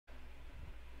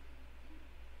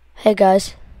Hey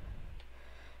guys,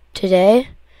 today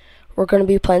we're gonna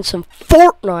be playing some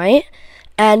Fortnite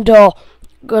and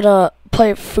gonna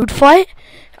play a food fight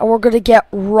and we're gonna get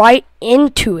right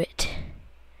into it.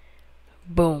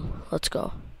 Boom, let's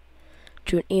go.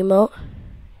 Do an emote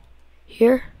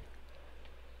here.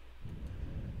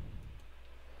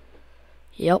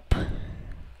 Yep.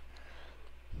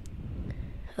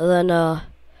 And then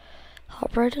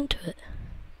hop right into it.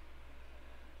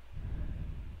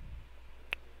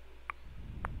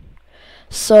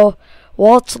 So,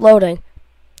 while it's loading,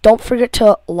 don't forget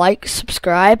to like,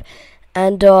 subscribe,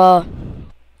 and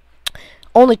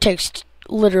only takes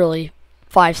literally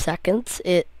 5 seconds.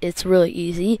 It's really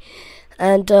easy,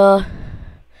 and we'll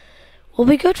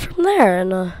be good from there.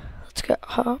 And let's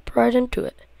hop right into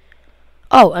it.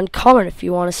 Oh, and comment if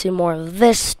you want to see more of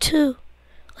this too.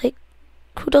 Like,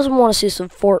 who doesn't want to see some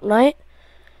Fortnite?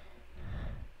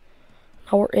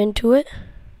 Now we're into it.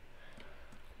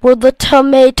 We're the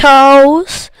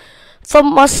tomatoes, the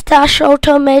mustachio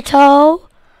tomato,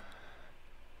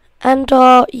 and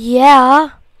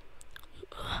yeah,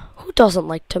 who doesn't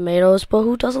like tomatoes? But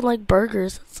who doesn't like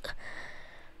burgers?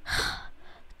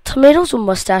 Tomatoes with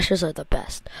mustaches are the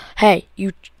best. Hey,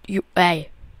 you don't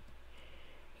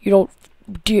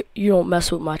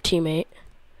mess with my teammate.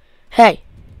 Hey,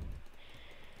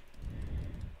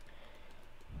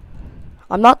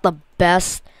 I'm not the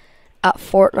best at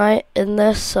Fortnite in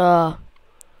this,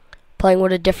 playing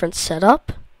with a different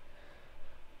setup,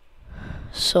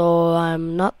 so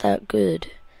I'm not that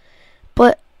good.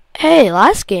 But hey,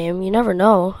 last game, you never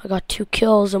know, I got 2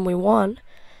 kills and we won.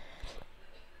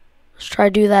 Let's try to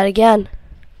do that again,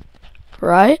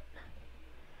 right?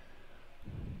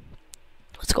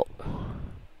 Let's go.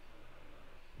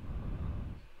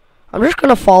 I'm just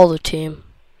gonna follow the team.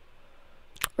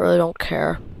 I really don't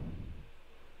care.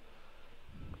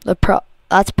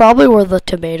 That's probably where the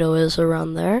tomato is,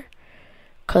 around there.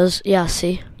 'Cause yeah,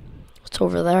 see, it's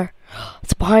over there.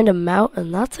 It's behind a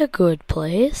mountain. That's a good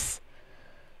place.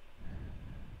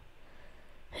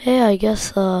 Hey, I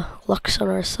guess luck's on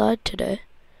our side today.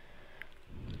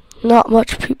 Not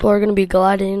much people are gonna be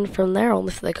gliding from there,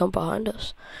 only if they come behind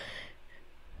us.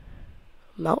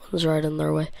 Mountain's right in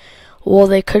their way. Well,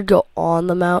 they could go on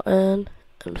the mountain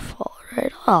and fall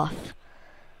right off.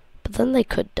 But then they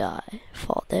could die.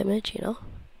 Fall damage, you know?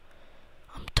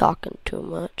 I'm talking too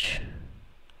much.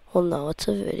 Well, no, it's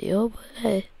a video, but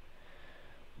hey.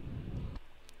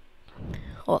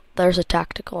 Well, there's a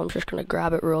tactical. I'm just gonna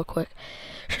grab it real quick.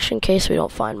 Just in case we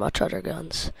don't find much other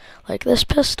guns. Like this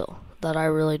pistol that I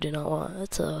really do not want.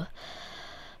 It's a...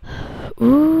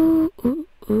 Ooh,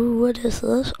 what is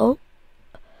this? Oh.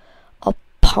 A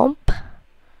pump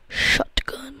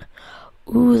shotgun.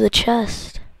 Ooh, the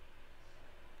chest.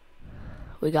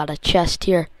 We got a chest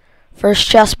here. First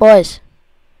chest, boys.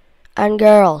 And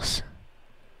girls.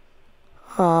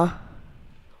 Aw.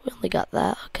 We only got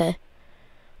that. Okay.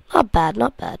 Not bad,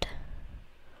 not bad.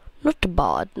 Not too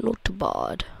bad, not too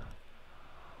bad.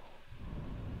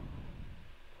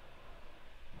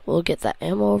 We'll get that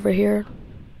ammo over here.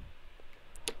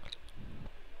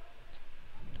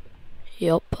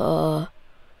 Yup, ooh,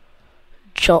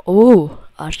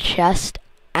 a chest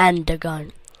and a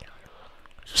gun.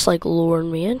 Just like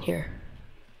luring me in here.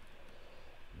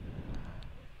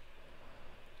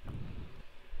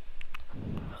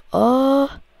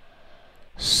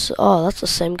 So, oh, that's the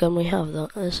same gun we have, though,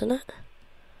 isn't it?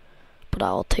 But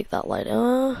I'll take that light.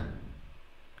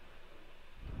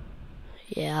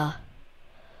 Yeah.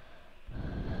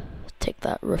 Take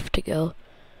that roof to go.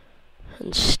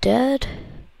 Instead,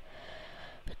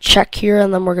 check here,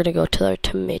 and then we're gonna go to our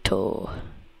tomato.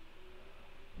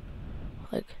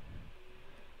 Like,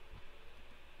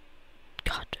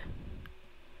 God.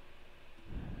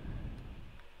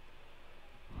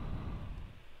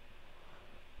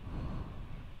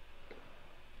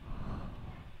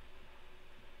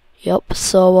 Yep,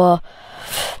 so,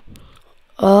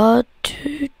 oh,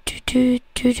 can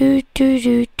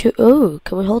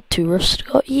we hold 2 roofs to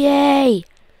go? Yay!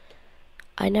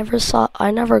 I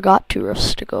never got 2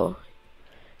 roofs to go.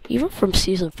 Even from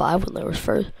season 5 when they were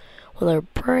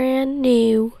brand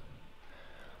new.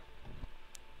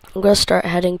 I'm gonna start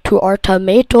heading to our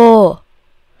tomato.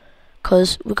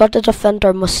 'Cause we got to defend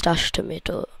our mustache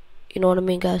tomato. You know what I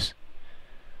mean, guys?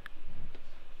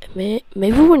 Maybe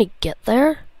when we get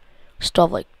there, still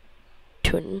have like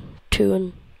 2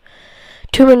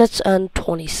 minutes and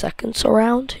 20 seconds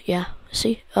around. Yeah,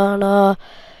 see? And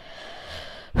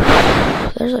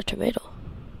there's a tomato.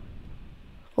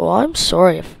 Well, I'm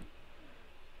sorry if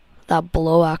that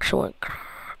blow actually went.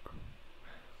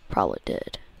 Probably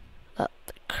did. That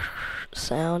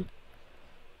sound.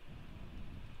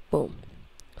 Boom.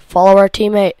 Follow our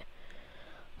teammate.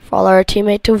 Follow our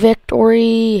teammate to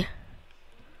victory.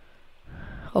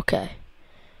 Okay.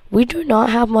 We do not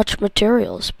have much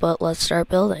materials, but let's start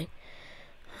building.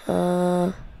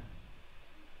 Boom.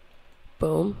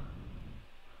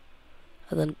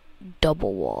 And then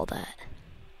double wall that.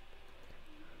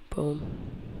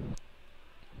 Boom.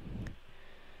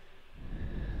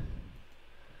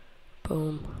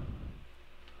 Boom.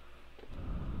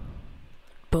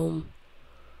 Boom.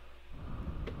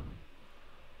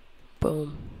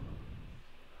 Boom.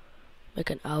 Make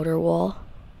an outer wall.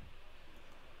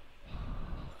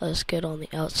 Let's get on the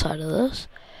outside of this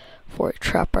before we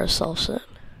trap ourselves in.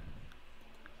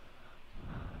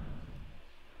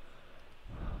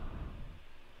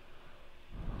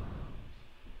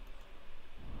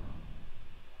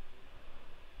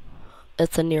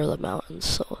 It's near the mountains,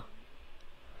 so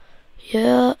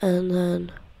yeah, and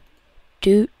then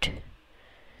doot,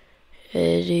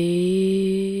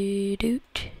 doot,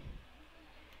 doot,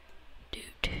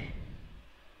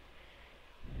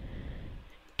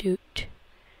 doot.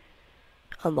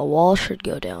 And the wall should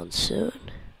go down soon.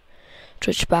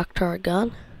 Switch back to our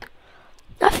gun.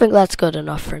 I think that's good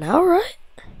enough for now, right?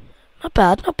 Not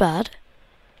bad, not bad.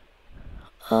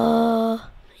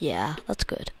 Yeah, that's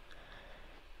good.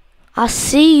 I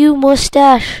see you,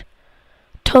 mustache,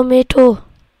 tomato.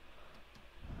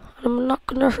 I'm not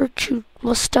gonna hurt you,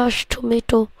 mustache,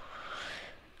 tomato.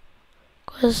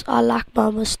 'Cause I like my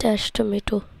mustache,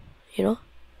 tomato. You know?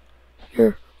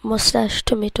 Your mustache,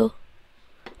 tomato.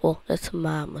 Well, it's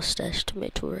my mustache,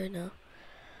 tomato right now.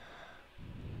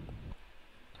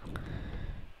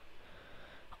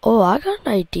 Oh, I got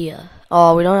an idea.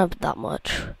 Oh, we don't have that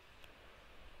much.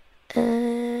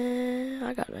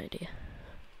 I got an idea.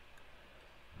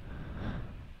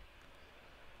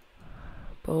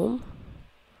 Boom.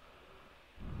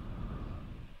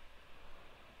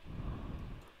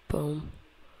 Boom.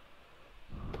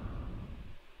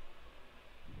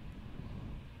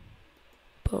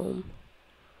 Boom.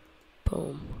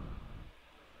 Boom.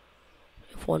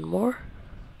 If one more.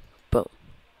 Boom.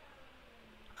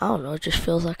 I don't know, it just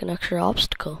feels like an extra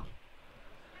obstacle.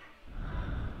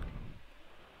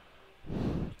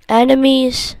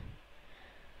 Enemies,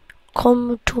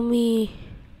 come to me,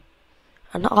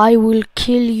 and I will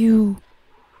kill you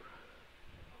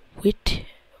with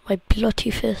my bloody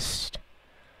fist.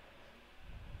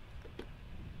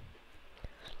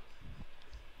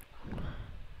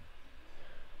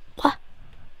 What?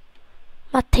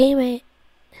 My teammate.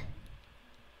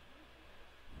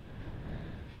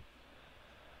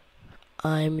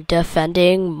 I'm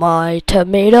defending my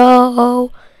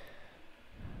tomato.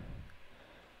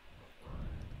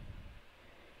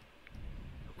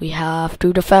 We have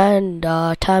to defend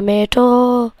a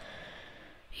tomato.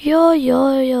 Yo,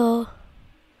 yo, yo.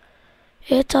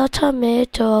 It's a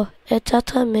tomato. It's a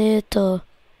tomato.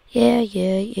 Yeah,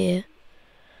 yeah, yeah.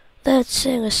 Let's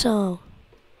sing a song.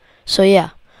 So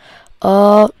yeah.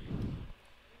 I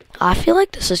feel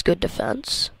like this is good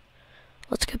defense.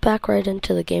 Let's get back right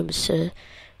into the game to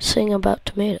sing about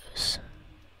tomatoes.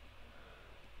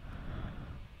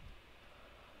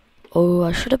 Oh,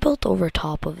 I should have built over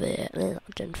top of it. I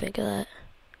didn't think of that.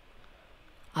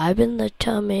 I've been the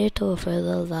tomato for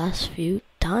the last few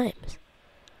times.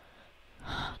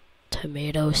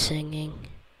 Tomato singing.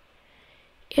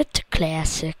 It's a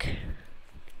classic.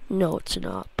 No, it's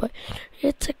not, but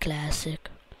it's a classic.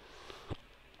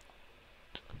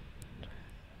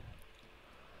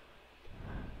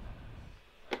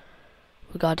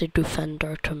 We gotta defend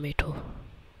our tomato.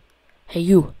 Hey,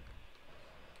 you.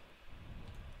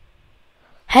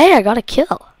 Hey, I got a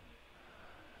kill.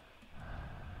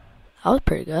 That was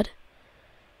pretty good.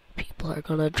 People are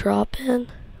gonna drop in.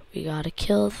 We gotta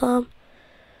kill them.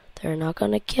 They're not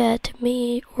gonna get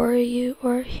me or you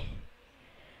or...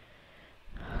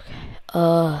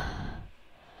 Okay.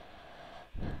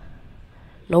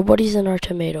 Nobody's in our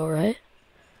tomato, right?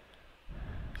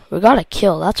 We got a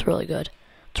kill. That's really good.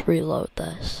 Let's reload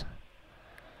this.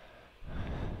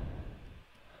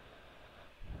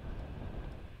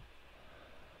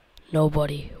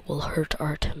 Nobody will hurt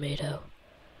our tomato.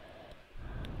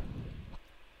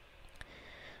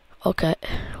 Okay,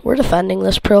 we're defending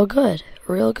this real good.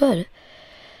 Real good.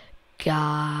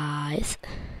 Guys.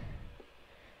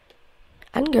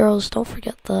 And girls, don't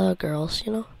forget the girls,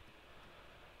 you know.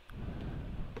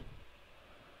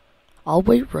 I'll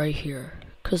wait right here,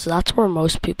 because that's where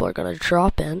most people are going to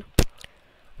drop in.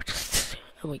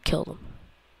 And we kill them.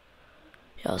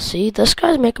 Yeah, see, this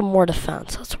guy's making more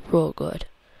defense. That's real good.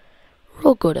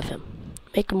 Real good of him.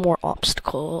 Making more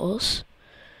obstacles.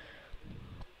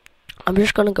 I'm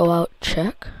just gonna go out,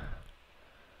 check.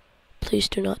 Please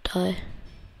do not die.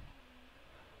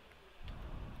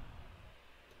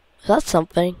 Is that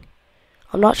something?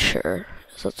 I'm not sure.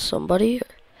 Is that somebody?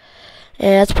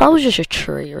 Yeah, it's probably just a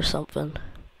tree or something.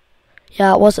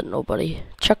 Yeah, it wasn't nobody.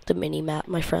 Check the mini map,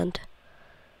 my friend.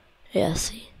 Yeah,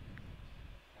 see?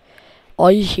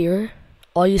 All you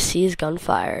see is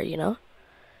gunfire, you know?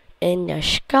 In the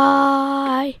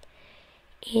sky.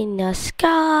 In the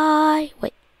sky.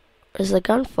 Wait, where's the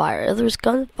gunfire? There was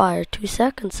gunfire 2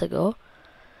 seconds ago.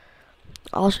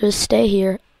 I'll just stay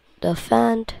here.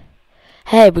 Defend.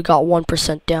 Hey, we got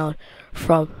 1% down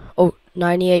from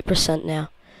 98% now.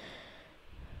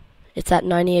 It's at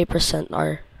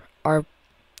 98%. Our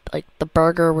like the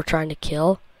burger we're trying to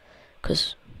kill,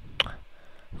 cause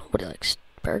nobody likes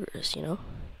burgers, you know.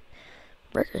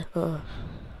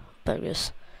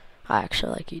 Burgers. I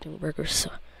actually like eating burgers,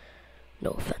 so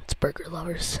no offense, burger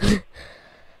lovers.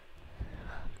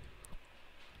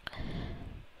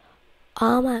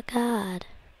 Oh my god.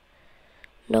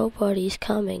 Nobody's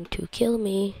coming to kill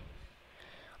me.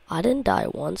 I didn't die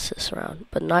once this round,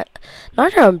 but not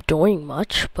that I'm doing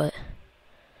much, but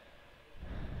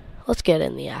let's get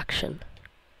in the action.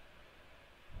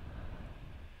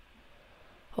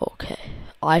 Okay,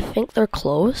 I think they're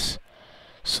close,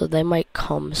 so they might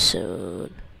come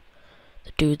soon.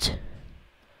 The dudes,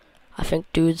 I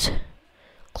think dude's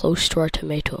close to our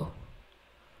tomato.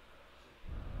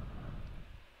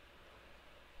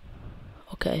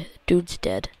 Okay, dude's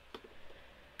dead.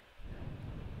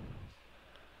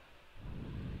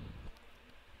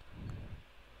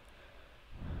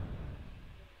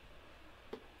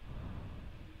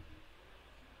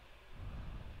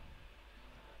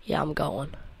 Yeah, I'm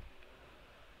going.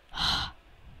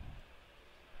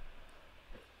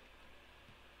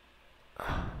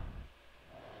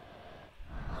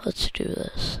 Let's do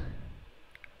this.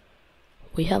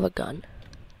 We have a gun.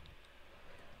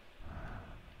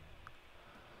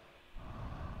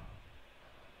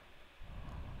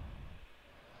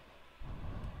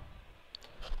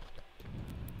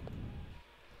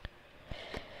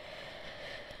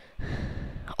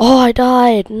 Oh, I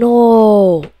died.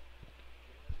 No.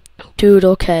 Dude,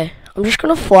 okay. I'm just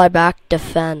gonna fly back,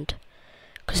 defend.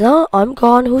 Cause now I'm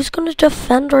gone. Who's gonna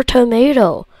defend our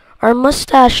tomato? Our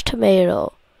mustache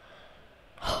tomato.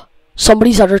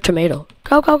 Somebody's at our tomato.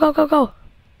 Go, go, go, go, go.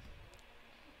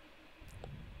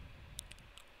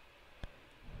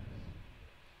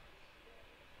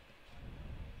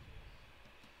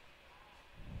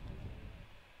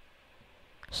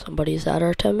 Somebody's at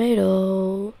our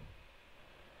tomato.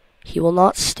 He will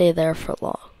not stay there for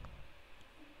long.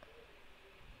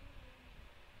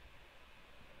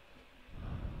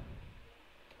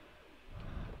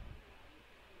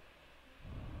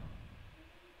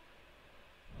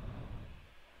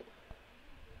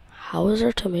 How is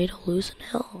our tomato losing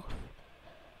health?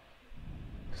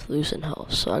 It's losing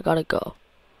health, so I gotta go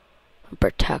and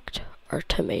protect our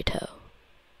tomato.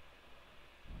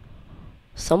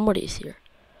 Somebody's here.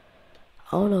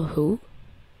 I don't know who,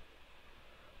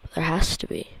 but there has to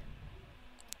be.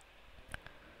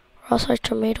 Or else our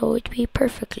tomato would be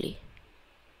perfectly.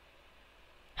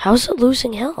 How's it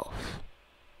losing health?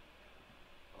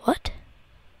 What?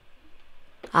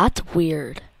 That's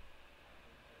weird.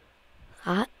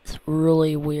 That's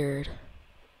really weird.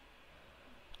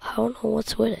 I don't know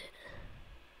what's with it.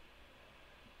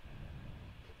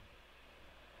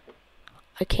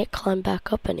 I can't climb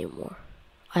back up anymore.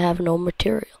 I have no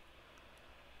material.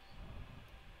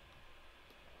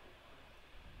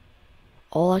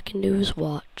 All I can do is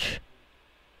watch.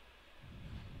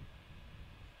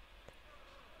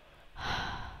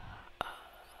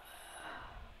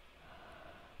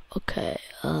 Okay,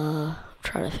 I'm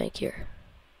trying to think here.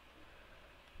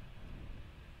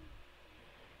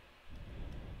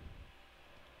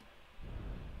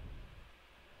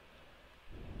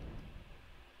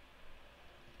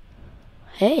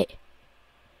 Hey.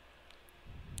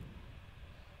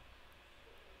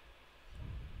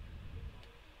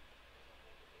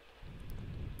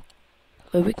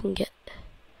 Maybe we can get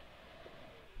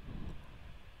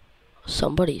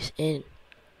somebody's in.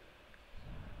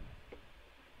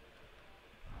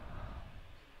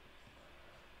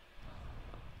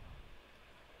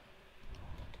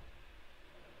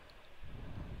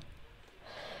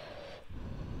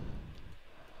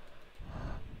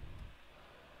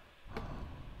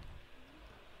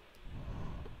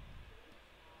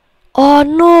 Oh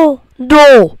no!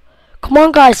 No! Come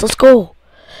on guys, let's go.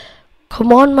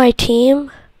 Come on my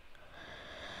team.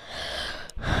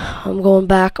 I'm going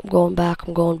back, I'm going back,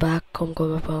 I'm going back, I'm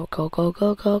going back, go, go,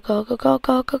 go, go, go, go, go,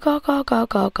 go, go, go, go, go,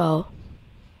 go, go.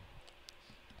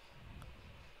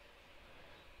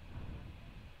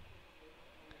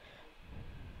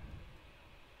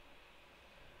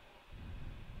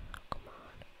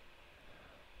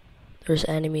 There's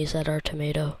enemies at our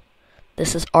tomato.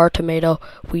 This is our tomato.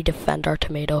 We defend our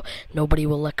tomato. Nobody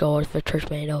will let go of the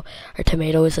tomato. Our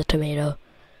tomato is a tomato.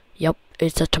 Yep,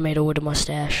 it's a tomato with a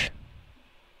mustache.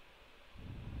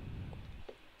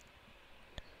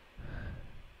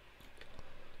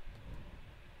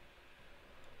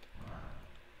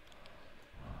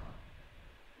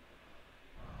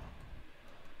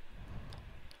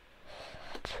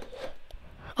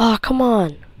 Oh, come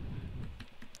on.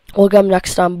 We'll get him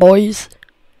next time, boys.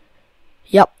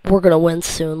 Yep, we're gonna win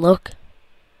soon, look.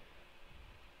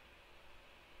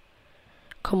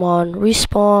 Come on,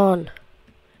 respawn.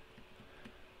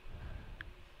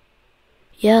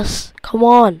 Yes, come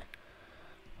on.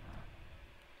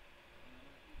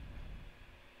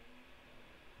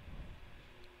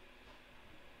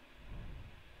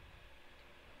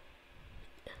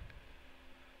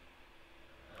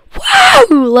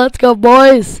 Woo! Let's go,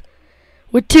 boys.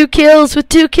 With 2 kills, with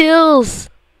 2 kills.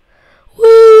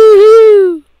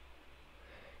 Woohoo!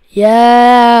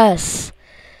 Yes.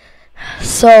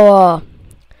 So,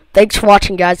 thanks for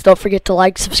watching, guys. Don't forget to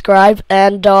like, subscribe,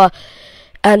 and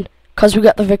cause we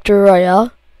got the victory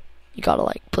royale, you gotta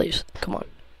like, please. Come on.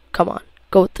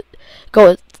 Go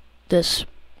with this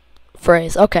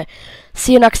phrase. Okay.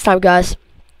 See you next time, guys.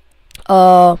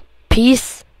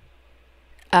 Peace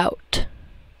out.